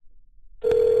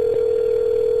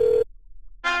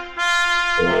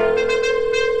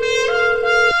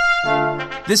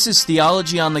This is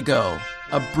Theology on the Go,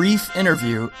 a brief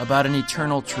interview about an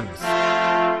eternal truth.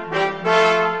 Hi,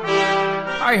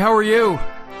 how are you?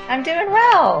 I'm doing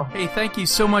well. Hey, thank you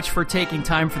so much for taking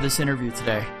time for this interview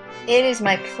today. It is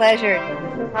my pleasure.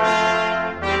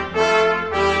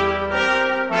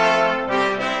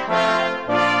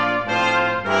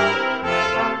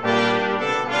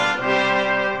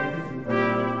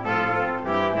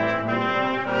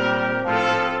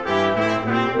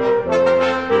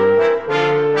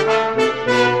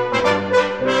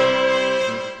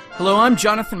 Hello, I'm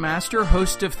Jonathan Master,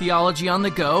 host of Theology on the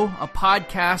Go, a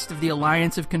podcast of the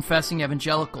Alliance of Confessing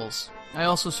Evangelicals. I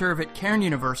also serve at Cairn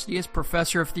University as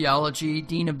Professor of Theology,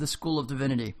 Dean of the School of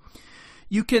Divinity.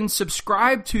 You can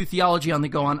subscribe to Theology on the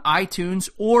Go on iTunes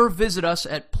or visit us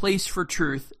at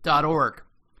placefortruth.org.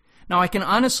 Now, I can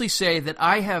honestly say that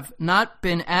I have not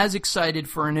been as excited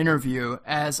for an interview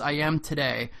as I am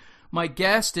today. My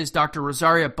guest is Dr.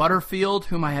 Rosaria Butterfield,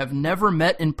 whom I have never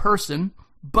met in person,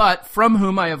 but from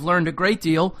whom I have learned a great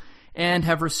deal and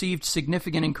have received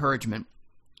significant encouragement.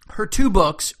 Her two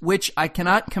books, which I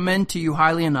cannot commend to you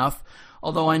highly enough,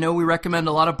 although I know we recommend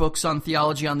a lot of books on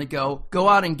theology on the go, go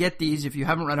out and get these if you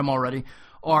haven't read them already,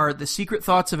 are The Secret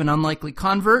Thoughts of an Unlikely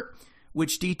Convert,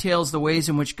 which details the ways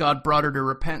in which God brought her to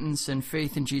repentance and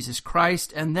faith in Jesus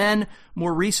Christ, and then,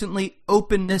 more recently,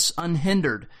 Openness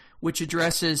Unhindered, which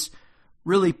addresses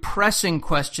really pressing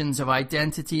questions of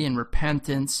identity and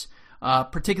repentance,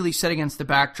 particularly set against the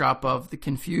backdrop of the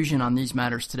confusion on these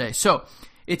matters today. So,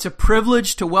 it's a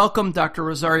privilege to welcome Dr.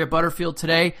 Rosaria Butterfield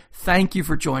today. Thank you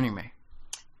for joining me.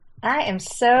 I am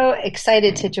so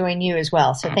excited to join you as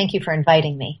well, so thank you for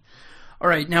inviting me. All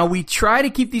right, now we try to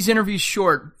keep these interviews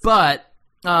short, but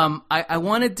I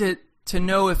wanted to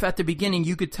know if at the beginning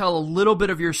you could tell a little bit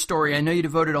of your story. I know you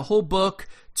devoted a whole book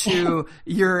to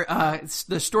your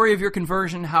the story of your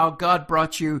conversion, how God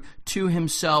brought you to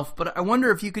Himself. But I wonder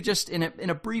if you could just, in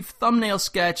a brief thumbnail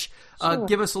sketch, Sure.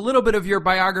 give us a little bit of your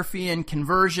biography and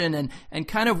conversion, and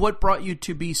kind of what brought you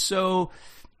to be so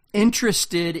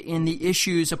interested in the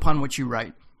issues upon which you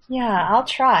write. Yeah, I'll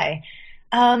try.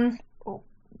 After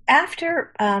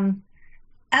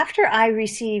I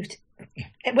received,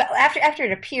 after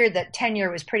it appeared that tenure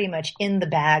was pretty much in the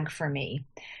bag for me,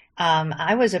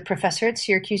 I was a professor at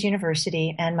Syracuse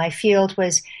University, and my field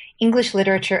was English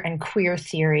literature and queer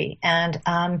theory. And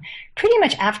pretty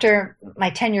much after my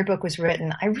tenure book was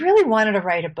written, I really wanted to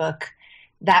write a book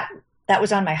that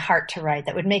was on my heart to write,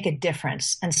 that would make a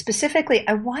difference. And specifically,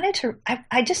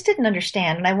 I just didn't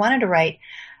understand, and I wanted to write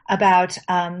about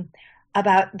why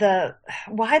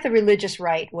the religious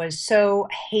right was so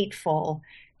hateful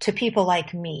to people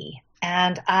like me.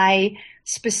 And I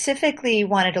specifically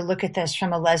wanted to look at this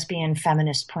from a lesbian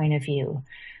feminist point of view.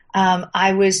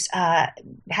 I was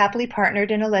happily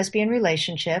partnered in a lesbian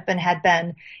relationship and had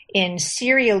been in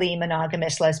serially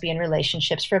monogamous lesbian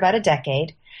relationships for about a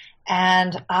decade.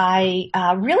 And I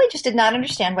really just did not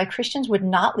understand why Christians would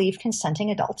not leave consenting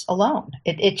adults alone.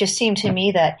 It just seemed to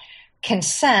me that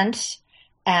consent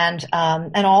and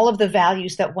all of the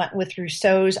values that went with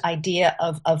Rousseau's idea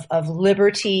of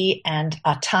liberty and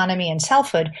autonomy and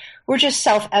selfhood were just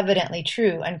self-evidently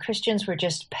true, and Christians were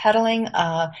just peddling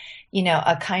a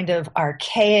kind of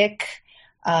archaic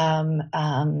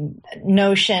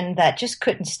notion that just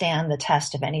couldn't stand the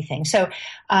test of anything. So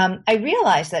I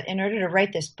realized that in order to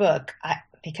write this book,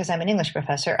 because I'm an English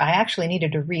professor, I actually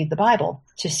needed to read the Bible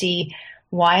to see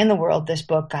why in the world this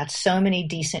book got so many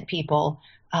decent people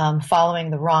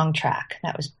following the wrong track.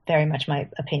 That was very much my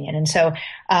opinion. And so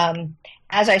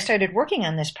as I started working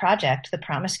on this project, the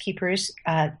Promise Keepers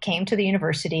came to the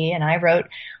university, and I wrote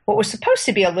what was supposed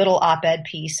to be a little op-ed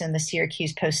piece in the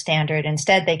Syracuse Post-Standard.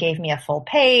 Instead, they gave me a full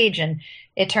page, and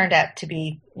it turned out to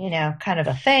be, kind of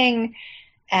a thing,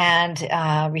 and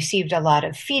received a lot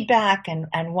of feedback.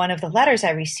 And one of the letters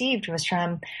I received was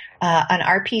from an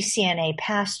RPCNA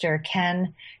pastor,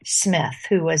 Ken Smith,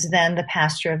 who was then the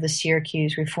pastor of the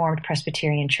Syracuse Reformed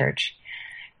Presbyterian Church.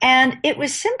 And it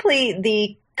was simply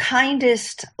the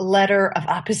kindest letter of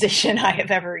opposition I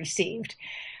have ever received.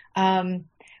 But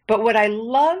what I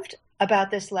loved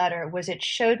about this letter was it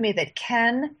showed me that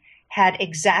Ken had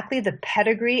exactly the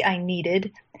pedigree I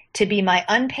needed to be my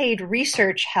unpaid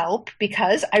research help,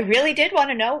 because I really did want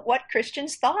to know what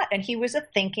Christians thought, and he was a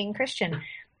thinking Christian.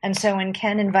 And so when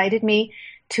Ken invited me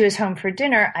to his home for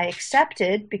dinner, I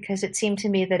accepted because it seemed to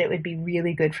me that it would be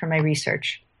really good for my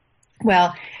research.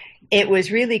 Well, it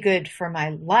was really good for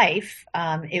my life.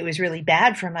 It was really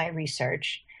bad for my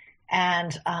research.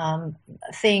 And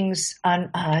things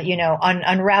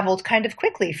unraveled kind of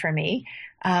quickly for me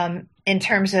in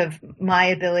terms of my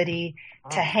ability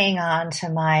to hang on to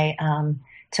my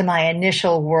to my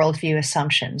initial worldview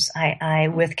assumptions. I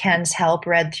with Ken's help,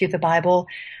 read through the Bible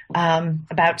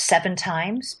about 7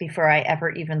 times before I ever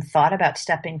even thought about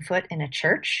stepping foot in a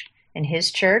church, in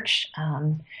his church.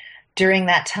 During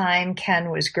that time, Ken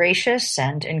was gracious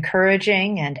and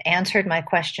encouraging and answered my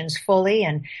questions fully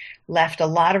and left a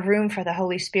lot of room for the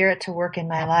Holy Spirit to work in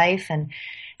my life.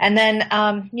 And then,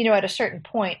 at a certain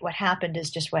point, what happened is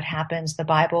just what happens. The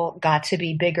Bible got to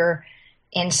be bigger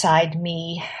inside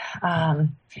me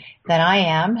than I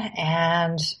am,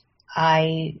 and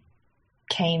I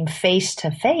came face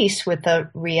to face with the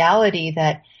reality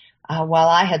that while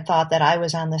I had thought that I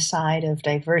was on the side of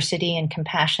diversity and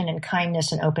compassion and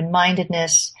kindness and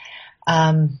open-mindedness,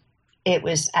 it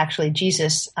was actually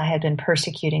Jesus I had been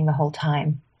persecuting the whole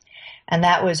time. And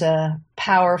that was a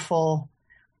powerful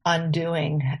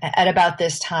undoing. At about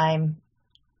this time,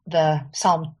 the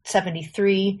Psalm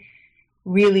 73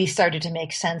 really started to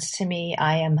make sense to me.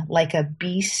 I am like a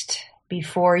beast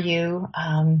before you.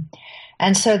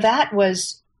 And so that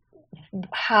was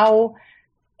how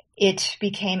it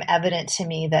became evident to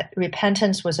me that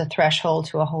repentance was a threshold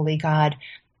to a holy God,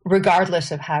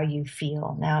 regardless of how you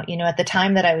feel. Now, at the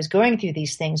time that I was going through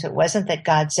these things, it wasn't that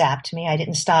God zapped me. I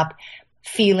didn't stop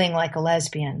feeling like a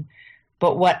lesbian.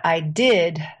 But what I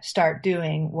did start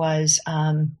doing was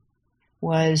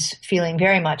feeling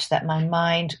very much that my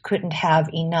mind couldn't have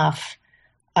enough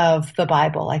of the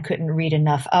Bible. I couldn't read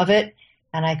enough of it,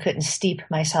 and I couldn't steep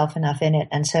myself enough in it.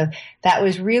 And so that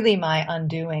was really my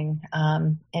undoing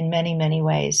in many, many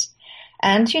ways.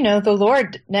 And, the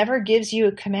Lord never gives you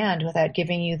a command without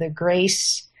giving you the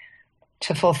grace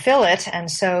to fulfill it. And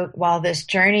so while this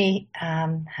journey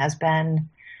has been,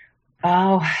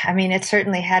 it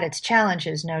certainly had its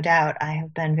challenges, no doubt. I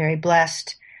have been very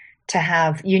blessed to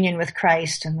have union with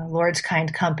Christ and the Lord's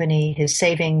kind company, his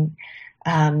saving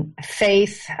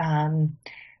faith,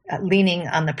 leaning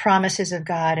on the promises of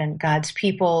God and God's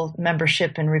people,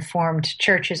 membership in Reformed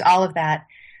churches. All of that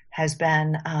has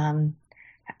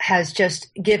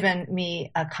just given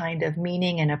me a kind of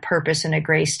meaning and a purpose and a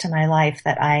grace to my life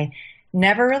that I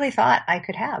never really thought I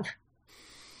could have.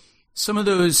 Some of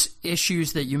those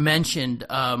issues that you mentioned,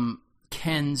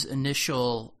 Ken's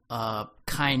initial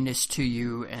kindness to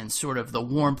you and sort of the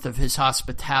warmth of his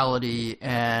hospitality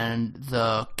and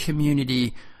the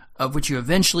community of which you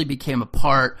eventually became a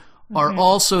part, are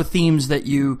also themes that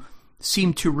you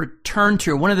seem to return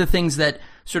to. One of the things that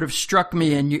sort of struck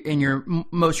me in your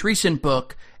most recent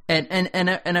book,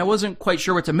 and I wasn't quite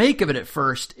sure what to make of it at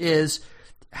first, is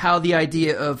how the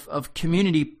idea of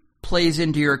community plays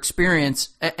into your experience,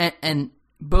 and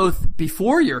both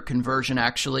before your conversion,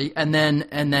 actually, and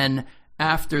then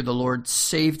after the Lord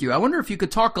saved you. I wonder if you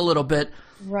could talk a little bit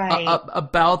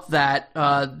about that,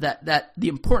 that the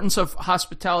importance of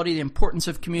hospitality, the importance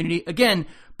of community. Again,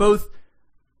 both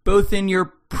in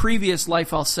your previous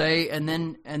life, I'll say, and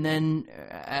then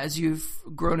as you've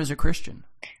grown as a Christian.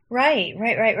 Right.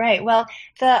 Well,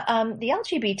 the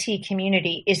LGBT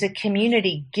community is a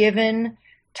community given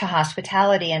to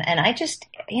hospitality. And I just,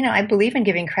 I believe in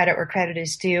giving credit where credit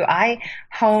is due. I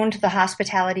honed the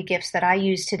hospitality gifts that I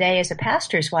use today as a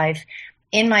pastor's wife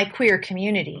in my queer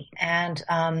community. And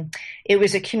it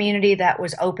was a community that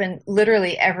was open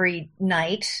literally every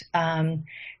night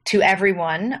to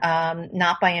everyone,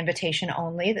 not by invitation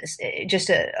only, just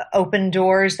open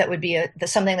doors that would be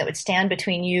something that would stand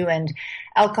between you and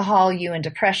alcohol, you and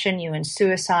depression, you and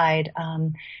suicide.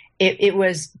 It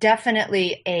was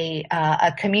definitely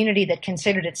a community that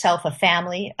considered itself a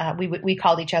family. We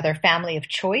called each other family of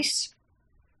choice,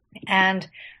 and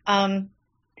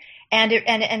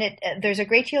there's a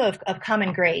great deal of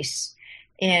common grace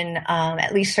in,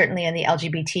 at least certainly in the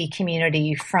LGBT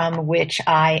community from which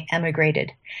I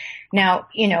emigrated. Now,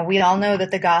 we all know that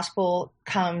the gospel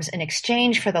comes in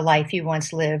exchange for the life you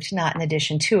once lived, not in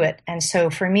addition to it. And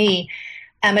so for me,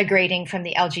 emigrating from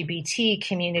the LGBT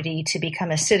community to become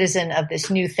a citizen of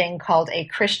this new thing called a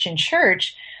Christian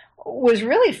church was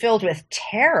really filled with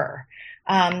terror.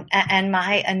 And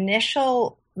my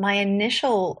initial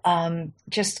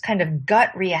just kind of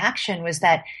gut reaction was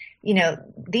that,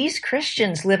 these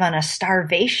Christians live on a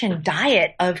starvation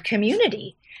diet of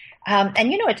community.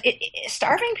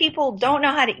 Starving people don't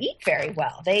know how to eat very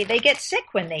well. They get sick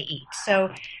when they eat. So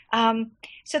that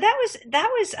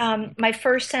was my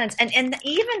first sense. And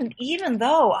even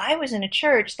though I was in a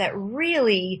church that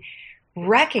really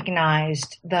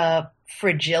recognized the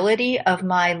fragility of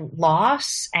my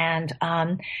loss and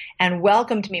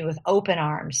welcomed me with open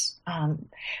arms.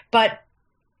 But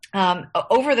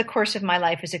over the course of my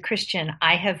life as a Christian,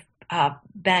 I have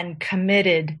been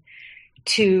committed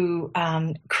to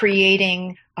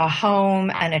creating a home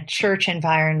and a church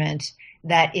environment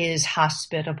that is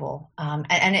hospitable.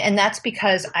 And that's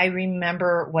because I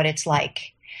remember what it's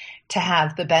like to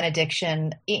have the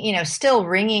benediction, still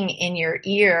ringing in your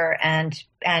ear, and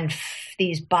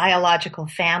these biological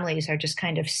families are just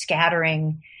kind of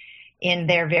scattering in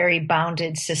their very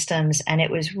bounded systems. And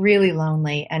it was really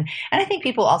lonely. And I think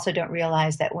people also don't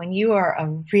realize that when you are a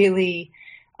really,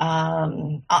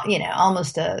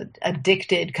 almost a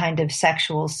addicted kind of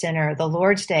sexual sinner, the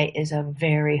Lord's Day is a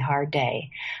very hard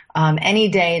day. Any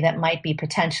day that might be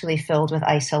potentially filled with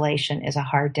isolation is a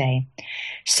hard day.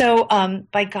 So,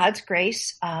 by God's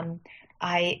grace,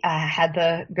 I had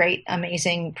the great,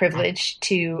 amazing privilege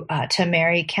to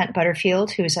marry Kent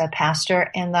Butterfield, who's a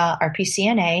pastor in the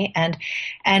RPCNA, and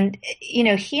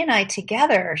he and I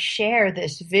together share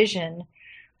this vision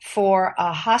for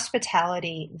a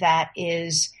hospitality that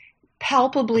is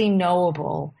palpably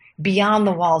knowable beyond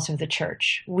the walls of the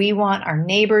church. We want our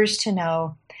neighbors to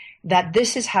know that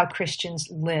this is how Christians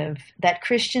live, that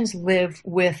Christians live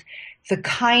with the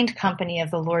kind company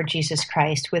of the Lord Jesus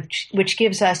Christ, which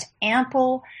gives us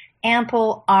ample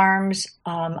arm's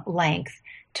length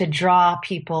to draw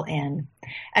people in.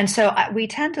 And so we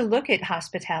tend to look at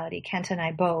hospitality, Kent and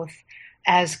I both,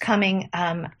 as coming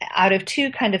out of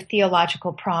two kind of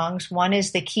theological prongs. One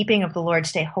is the keeping of the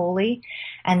Lord's Day holy,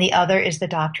 and the other is the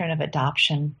doctrine of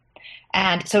adoption.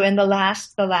 And so in the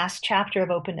last chapter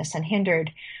of Openness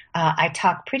Unhindered, I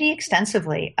talk pretty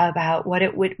extensively about what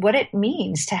it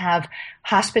means to have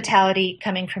hospitality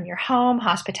coming from your home,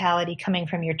 hospitality coming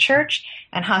from your church,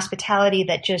 and hospitality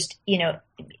that just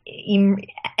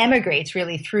emigrates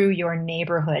really through your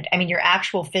neighborhood. I mean, your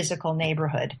actual physical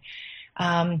neighborhood.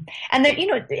 And there,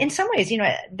 in some ways,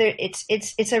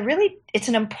 it's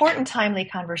an important, timely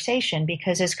conversation,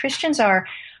 because as Christians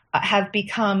have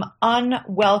become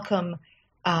unwelcome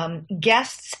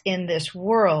guests in this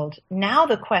world, now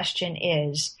the question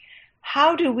is,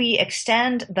 how do we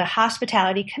extend the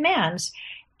hospitality commands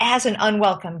as an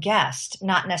unwelcome guest,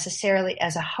 not necessarily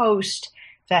as a host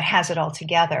that has it all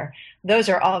together? Those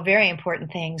are all very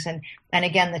important things. And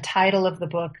again, the title of the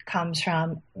book comes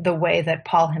from the way that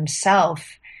Paul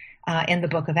himself, in the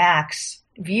book of Acts,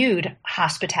 viewed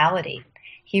hospitality.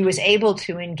 He was able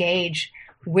to engage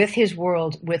with his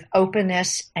world with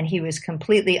openness, and he was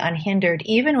completely unhindered,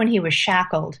 even when he was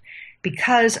shackled,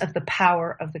 because of the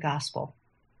power of the gospel.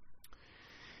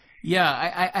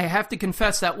 Yeah, I have to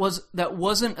confess that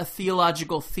wasn't a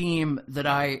theological theme that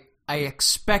I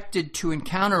expected to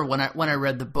encounter when I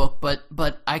read the book,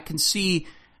 but I can see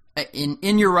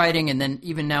in your writing, and then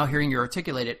even now hearing you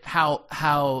articulate it,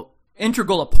 how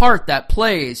integral a part that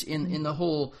plays in the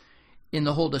whole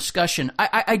discussion.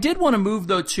 I did want to move,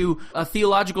 though, to a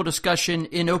theological discussion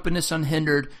in Openness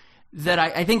Unhindered that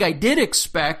I think I did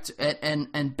expect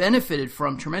and benefited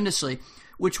from tremendously,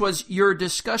 which was your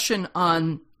discussion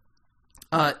on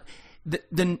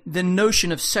the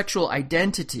notion of sexual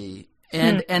identity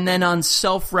and then on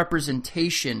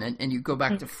self-representation. And you go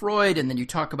back to Freud, and then you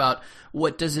talk about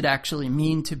what does it actually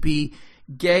mean to be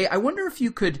gay. I wonder if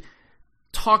you could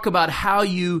talk about how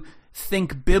you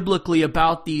think biblically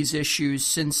about these issues,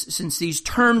 since these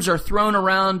terms are thrown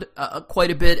around quite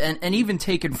a bit and even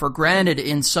taken for granted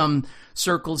in some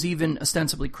circles, even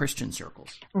ostensibly Christian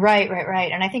circles. Right.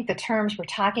 And I think the terms we're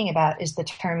talking about is the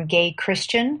term gay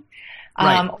Christian,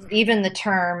 even the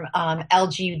term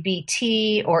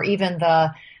LGBT, or even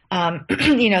the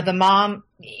the mom,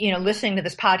 listening to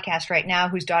this podcast right now,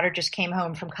 whose daughter just came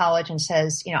home from college and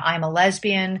says, I'm a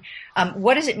lesbian.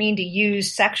 What does it mean to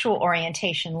use sexual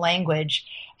orientation language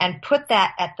and put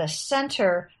that at the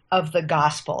center of the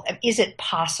gospel? Is it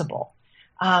possible?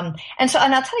 And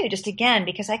I'll tell you just again,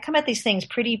 because I come at these things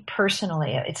pretty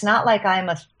personally. It's not like I'm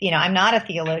not a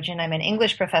theologian. I'm an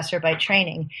English professor by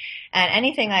training, and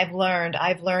anything I've learned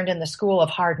in the school of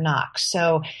hard knocks.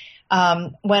 So,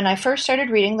 when I first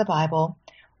started reading the Bible,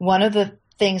 one of the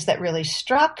things that really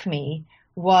struck me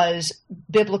was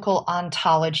biblical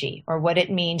ontology, or what it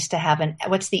means to have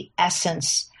what's the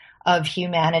essence of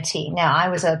humanity. Now, I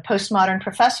was a postmodern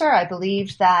professor. I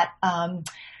believed that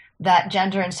that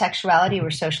gender and sexuality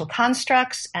were social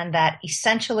constructs, and that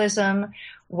essentialism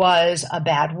was a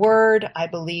bad word. I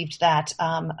believed that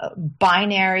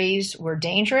binaries were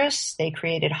dangerous. They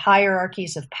created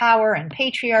hierarchies of power and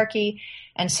patriarchy.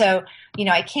 And so,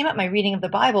 I came at my reading of the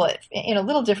Bible in a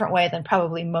little different way than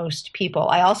probably most people.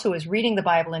 I also was reading the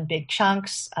Bible in big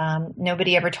chunks.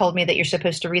 Nobody ever told me that you're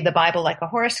supposed to read the Bible like a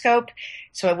horoscope.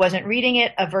 So I wasn't reading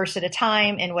it a verse at a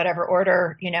time in whatever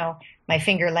order, my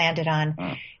finger landed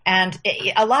on. And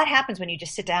a lot happens when you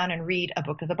just sit down and read a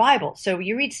book of the Bible. So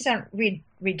you read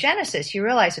Genesis, you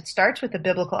realize it starts with the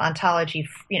biblical ontology,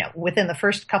 within the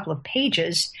first couple of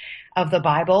pages. of the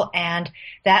Bible, and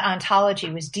that ontology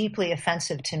was deeply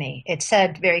offensive to me. It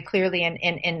said very clearly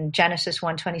in Genesis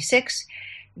 1:26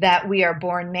 that we are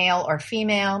born male or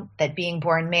female, that being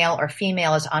born male or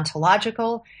female is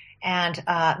ontological, and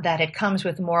that it comes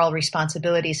with moral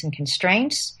responsibilities and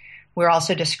constraints. We're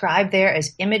also described there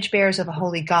as image bearers of a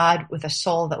holy God with a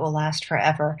soul that will last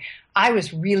forever. I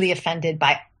was really offended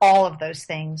by all of those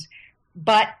things,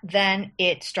 but then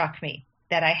it struck me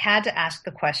that I had to ask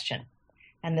the question,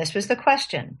 and this was the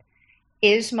question: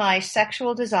 is my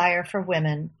sexual desire for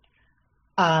women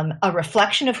a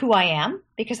reflection of who I am?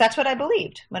 Because that's what I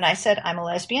believed. When I said I'm a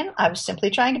lesbian, I was simply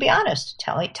trying to be honest,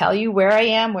 tell you where I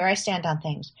am, where I stand on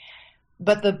things.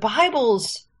 But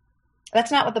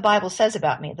that's not what the Bible says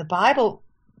about me. The Bible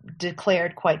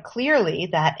declared quite clearly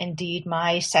that indeed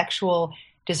my sexual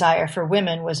desire for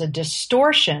women was a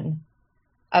distortion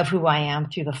of who I am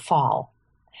through the fall.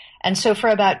 And so for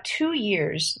about 2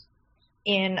 years,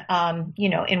 in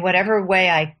whatever way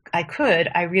I could,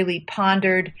 I really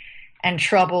pondered and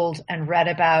troubled and read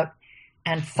about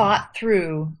and thought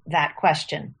through that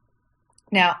question.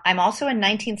 Now, I'm also a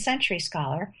 19th century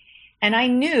scholar, and I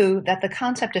knew that the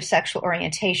concept of sexual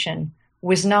orientation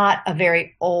was not a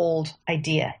very old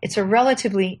idea. It's a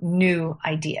relatively new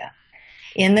idea.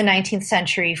 In the 19th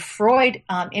century, Freud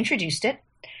introduced it.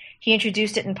 He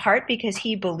introduced it in part because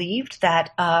he believed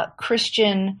that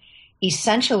Christian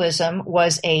essentialism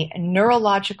was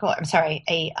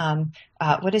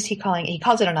what is he calling it? He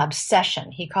calls it an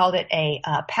obsession. He called it a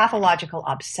pathological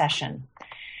obsession.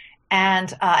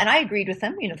 And I agreed with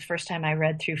him, the first time I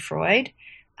read through Freud.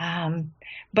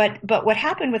 But what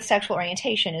happened with sexual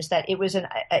orientation is that it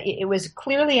was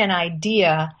clearly an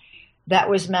idea that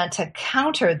was meant to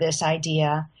counter this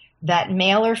idea that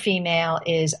male or female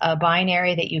is a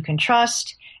binary that you can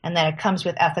trust, and that it comes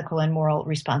with ethical and moral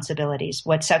responsibilities.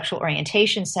 What sexual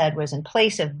orientation said was, in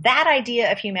place of that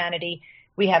idea of humanity,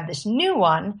 we have this new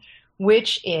one,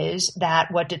 which is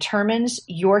that what determines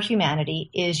your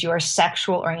humanity is your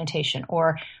sexual orientation,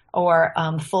 or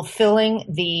fulfilling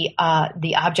the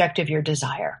object of your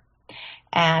desire.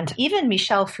 And even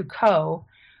Michel Foucault,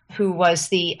 who was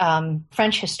the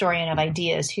French historian of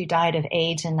ideas who died of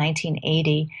AIDS in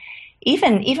 1980,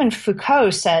 even Foucault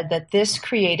said that this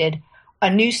created a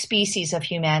new species of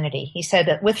humanity. He said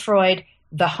that with Freud,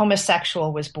 the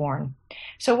homosexual was born.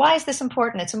 So why is this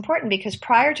important? It's important because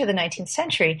prior to the 19th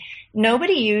century,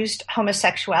 nobody used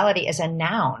homosexuality as a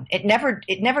noun. It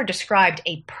never described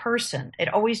a person.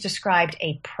 It always described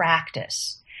a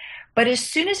practice. But as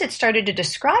soon as it started to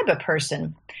describe a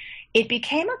person, it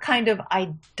became a kind of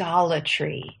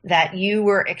idolatry that you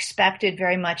were expected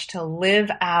very much to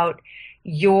live out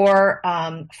your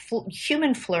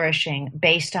human flourishing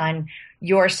based on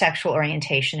your sexual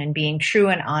orientation and being true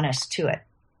and honest to it.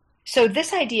 So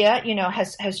this idea,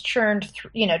 has churned,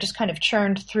 just kind of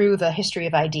churned through the history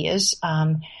of ideas,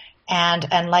 and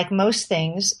like most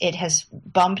things, it has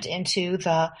bumped into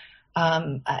the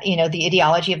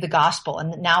ideology of the gospel.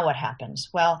 And now what happens?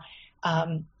 Well,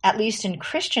 at least in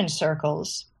Christian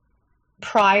circles,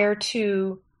 prior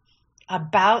to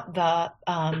about the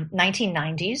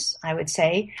 1990s, I would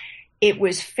say, it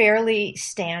was fairly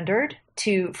standard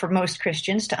for most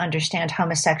Christians to understand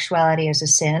homosexuality as a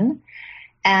sin.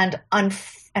 And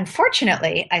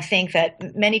unfortunately, I think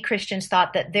that many Christians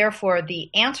thought that therefore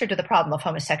the answer to the problem of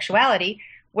homosexuality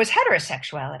was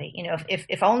heterosexuality.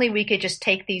 If only we could just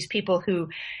take these people who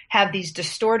have these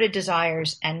distorted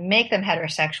desires and make them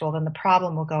heterosexual, then the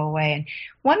problem will go away. And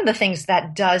one of the things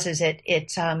that does is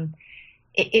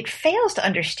it fails to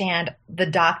understand the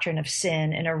doctrine of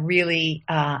sin in a really,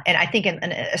 and I think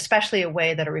especially a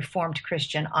way that a Reformed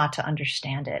Christian ought to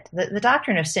understand it. The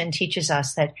doctrine of sin teaches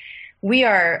us that we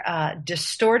are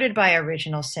distorted by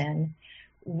original sin.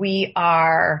 We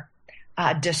are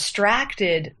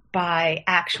distracted by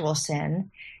actual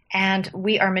sin, and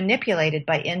we are manipulated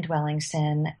by indwelling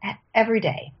sin every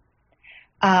day.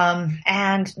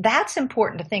 And that's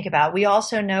important to think about. We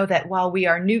also know that while we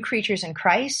are new creatures in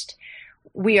Christ,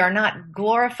 we are not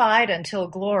glorified until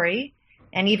glory.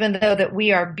 And even though that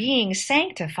we are being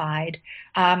sanctified,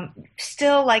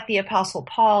 still like the Apostle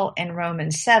Paul in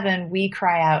Romans 7, we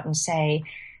cry out and say,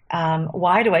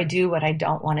 why do I do what I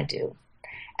don't want to do?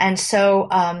 And so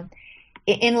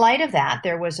in light of that,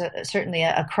 there was certainly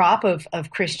a crop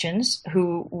of Christians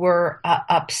who were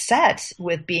upset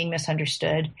with being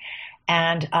misunderstood.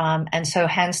 And so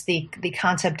hence the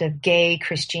concept of gay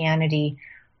Christianity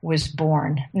was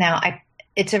born. Now,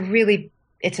 it's a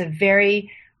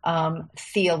very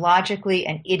theologically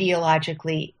and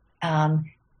ideologically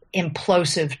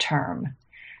implosive term.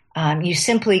 You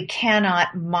simply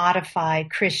cannot modify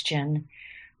Christian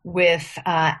with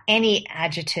any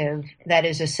adjective that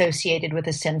is associated with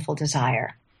a sinful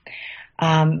desire.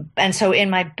 And so in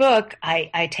my book,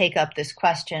 I take up this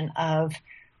question of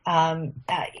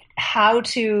how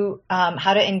to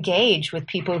engage with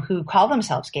people who call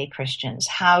themselves gay Christians,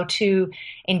 how to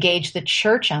engage the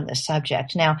church on this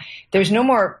subject. Now, there's no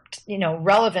more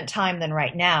relevant time than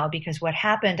right now, because what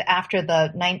happened after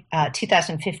the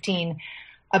 2015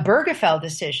 Butterfield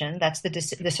decision, that's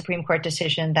the Supreme Court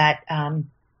decision that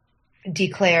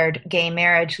declared gay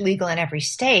marriage legal in every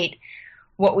state,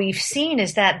 what we've seen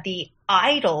is that the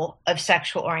idol of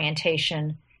sexual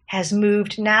orientation has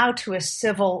moved now to a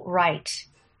civil right.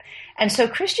 And so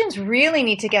Christians really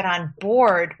need to get on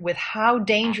board with how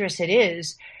dangerous it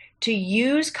is to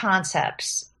use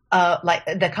concepts like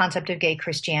the concept of gay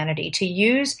Christianity, to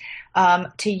use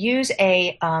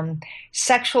a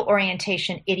sexual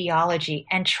orientation ideology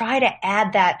and try to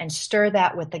add that and stir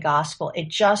that with the gospel. It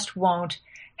just won't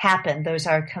happen. Those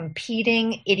are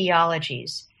competing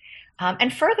ideologies.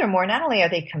 And furthermore, not only are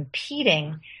they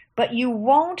competing, but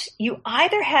you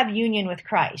either have union with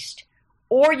Christ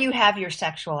or you have your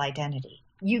sexual identity.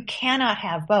 You cannot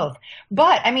have both.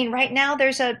 But I mean, right now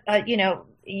there's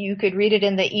you could read it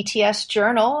in the ETS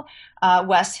journal.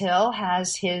 Wes Hill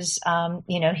has his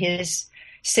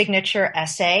signature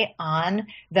essay on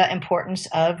the importance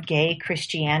of gay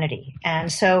Christianity.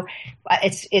 And so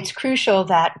it's crucial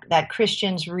that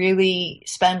Christians really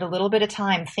spend a little bit of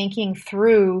time thinking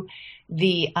through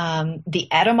the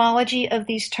etymology of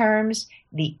these terms,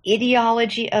 the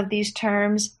ideology of these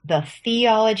terms, the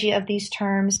theology of these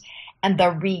terms, and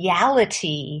the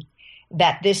reality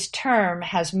that this term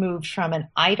has moved from an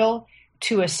idol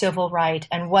to a civil right.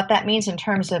 And what that means in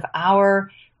terms of our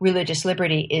religious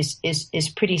liberty is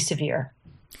pretty severe.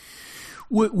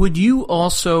 Would you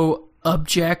also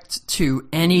object to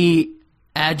any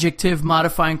adjective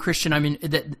modifying Christian? I mean,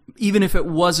 that even if it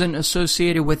wasn't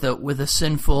associated with a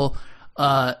sinful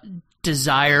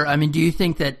desire. I mean, do you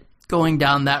think that going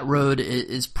down that road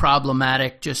is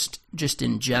problematic just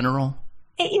in general?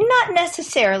 Not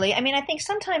necessarily. I mean, I think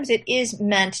sometimes it is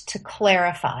meant to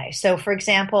clarify. So, for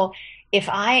example, if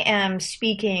I am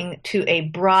speaking to a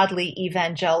broadly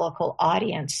evangelical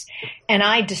audience and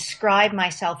I describe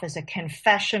myself as a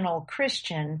confessional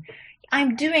Christian,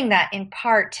 I'm doing that in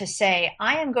part to say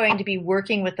I am going to be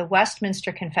working with the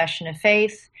Westminster Confession of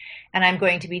Faith, and I'm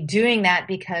going to be doing that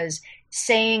because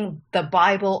saying the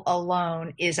Bible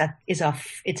alone it's a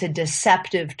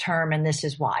deceptive term, and this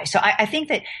is why. So I think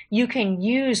that you can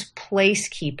use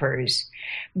placekeepers,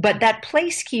 but that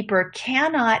placekeeper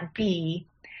cannot be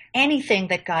anything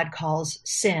that God calls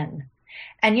sin.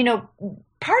 And,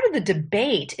 part of the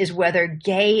debate is whether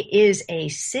gay is a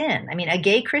sin. I mean, a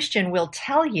gay Christian will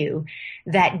tell you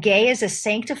that gay is a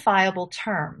sanctifiable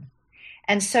term.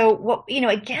 And so,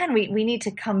 again, we need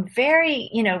to come very,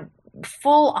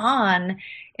 full on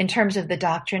in terms of the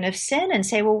doctrine of sin and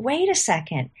say, well, wait a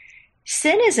second.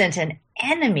 Sin isn't an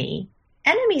enemy.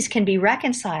 Enemies can be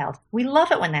reconciled. We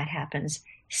love it when that happens.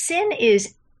 Sin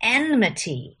is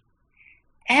enmity.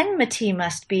 Enmity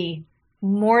must be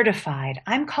mortified.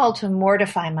 I'm called to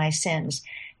mortify my sins,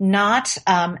 not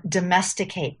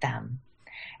domesticate them.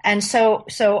 And so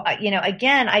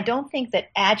again, I don't think that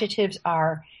adjectives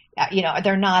are,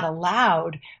 they're not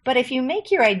allowed. But if you make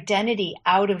your identity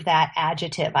out of that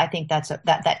adjective, I think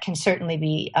that can certainly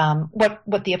be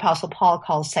what the Apostle Paul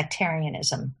calls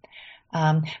sectarianism.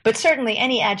 But certainly,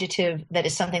 any adjective that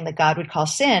is something that God would call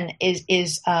sin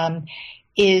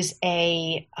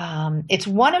it's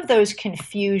one of those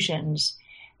confusions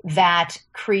that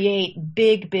create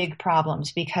big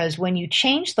problems, because when you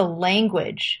change the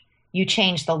language, you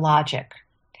change the logic.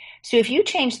 So if you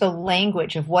change the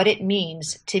language of what it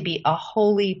means to be a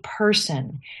holy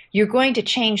person, you're going to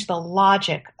change the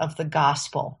logic of the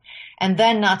gospel. And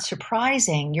then, not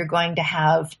surprising, you're going to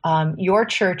have your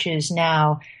churches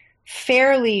now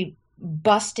fairly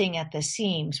busting at the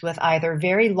seams with either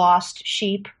very lost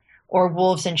sheep or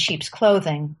wolves in sheep's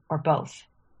clothing, or both.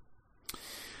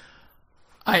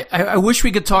 I wish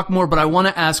we could talk more, but I want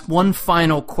to ask one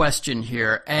final question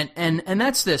here, and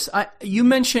that's this. You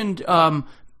mentioned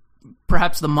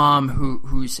perhaps the mom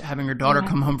who's having her daughter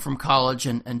come home from college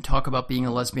and talk about being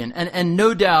a lesbian, and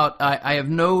no doubt, I have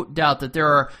no doubt that there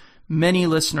are many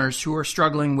listeners who are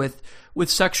struggling with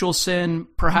sexual sin,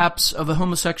 perhaps of a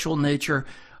homosexual nature,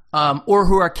 or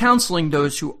who are counseling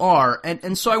those who are.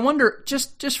 And so I wonder,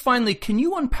 just finally, can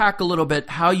you unpack a little bit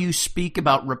how you speak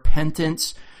about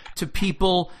repentance to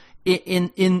people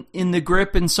in the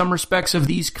grip, in some respects, of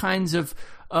these kinds of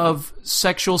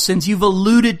sexual sins? You've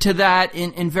alluded to that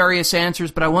in various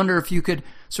answers, but I wonder if you could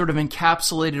sort of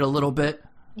encapsulate it a little bit.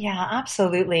 Yeah,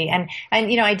 absolutely. And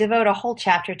I devote a whole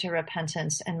chapter to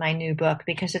repentance in my new book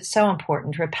because it's so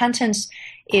important. Repentance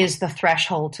is the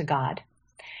threshold to God.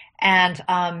 And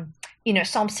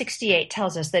Psalm 68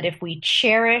 tells us that if we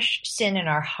cherish sin in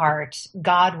our heart,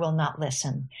 God will not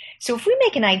listen. So if we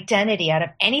make an identity out of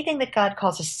anything that God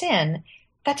calls a sin,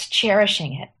 that's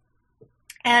cherishing it.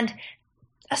 And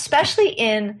especially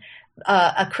in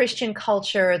a Christian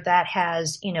culture that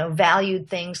has, valued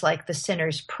things like the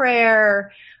sinner's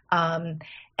prayer. We've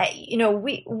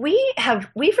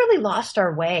really lost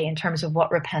our way in terms of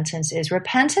what repentance is.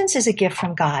 Repentance is a gift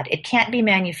from God. It can't be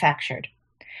manufactured.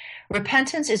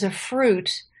 Repentance is a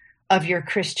fruit of your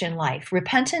Christian life.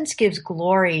 Repentance gives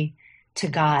glory to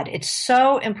God. It's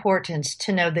so important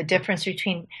to know the difference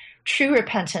between true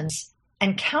repentance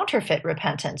and counterfeit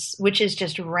repentance, which is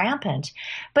just rampant.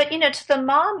 But, to the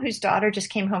mom whose daughter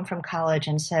just came home from college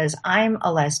and says, I'm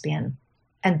a lesbian,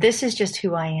 and this is just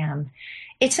who I am.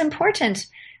 It's important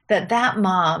that that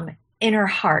mom in her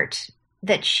heart,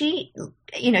 that she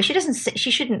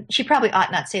probably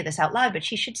ought not say this out loud, but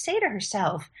she should say to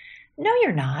herself, no,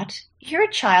 you're not. You're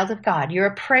a child of God. You're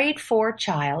a prayed for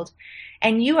child,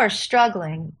 and you are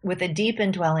struggling with a deep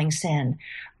indwelling sin.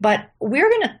 But I'm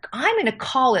going to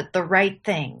call it the right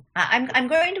thing. I'm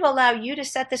going to allow you to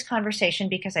set this conversation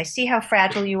because I see how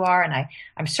fragile you are, and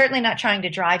I'm certainly not trying to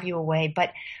drive you away.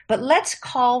 But let's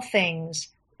call things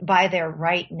by their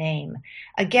right name.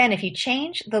 Again, if you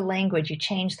change the language, you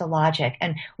change the logic.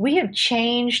 And we have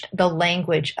changed the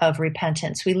language of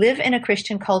repentance. We live in a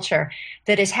Christian culture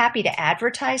that is happy to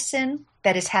advertise sin,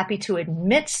 that is happy to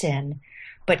admit sin,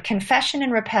 but confession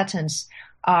and repentance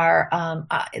are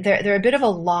they're a bit of a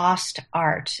lost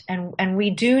art, and we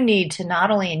do need to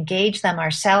not only engage them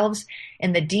ourselves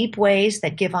in the deep ways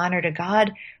that give honor to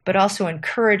God, but also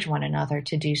encourage one another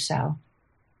to do so.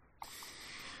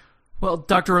 Well,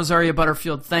 Dr. Rosaria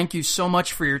Butterfield, thank you so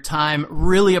much for your time.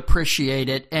 Really appreciate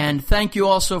it. And thank you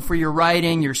also for your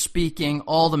writing, your speaking,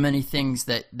 all the many things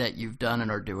that you've done and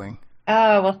are doing.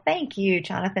 Oh, well, thank you,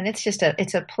 Jonathan. It's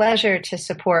a pleasure to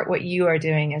support what you are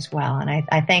doing as well. And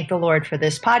I thank the Lord for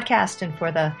this podcast and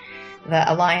for the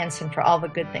Alliance and for all the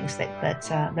good things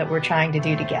that we're trying to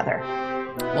do together.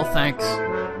 Well, thanks.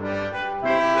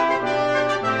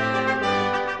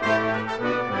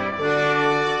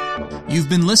 You've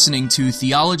been listening to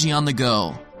Theology on the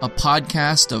Go, a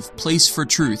podcast of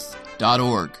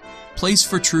placefortruth.org. Place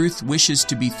for Truth wishes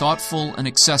to be thoughtful and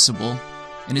accessible,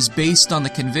 and is based on the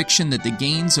conviction that the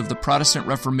gains of the Protestant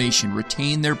Reformation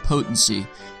retain their potency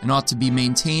and ought to be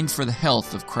maintained for the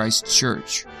health of Christ's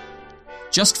Church.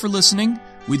 Just for listening,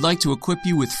 we'd like to equip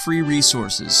you with free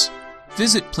resources.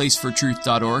 Visit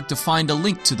placefortruth.org to find a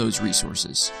link to those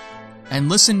resources. And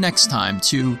listen next time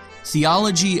to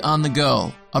Theology on the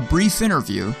Go, a brief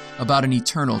interview about an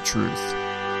eternal truth.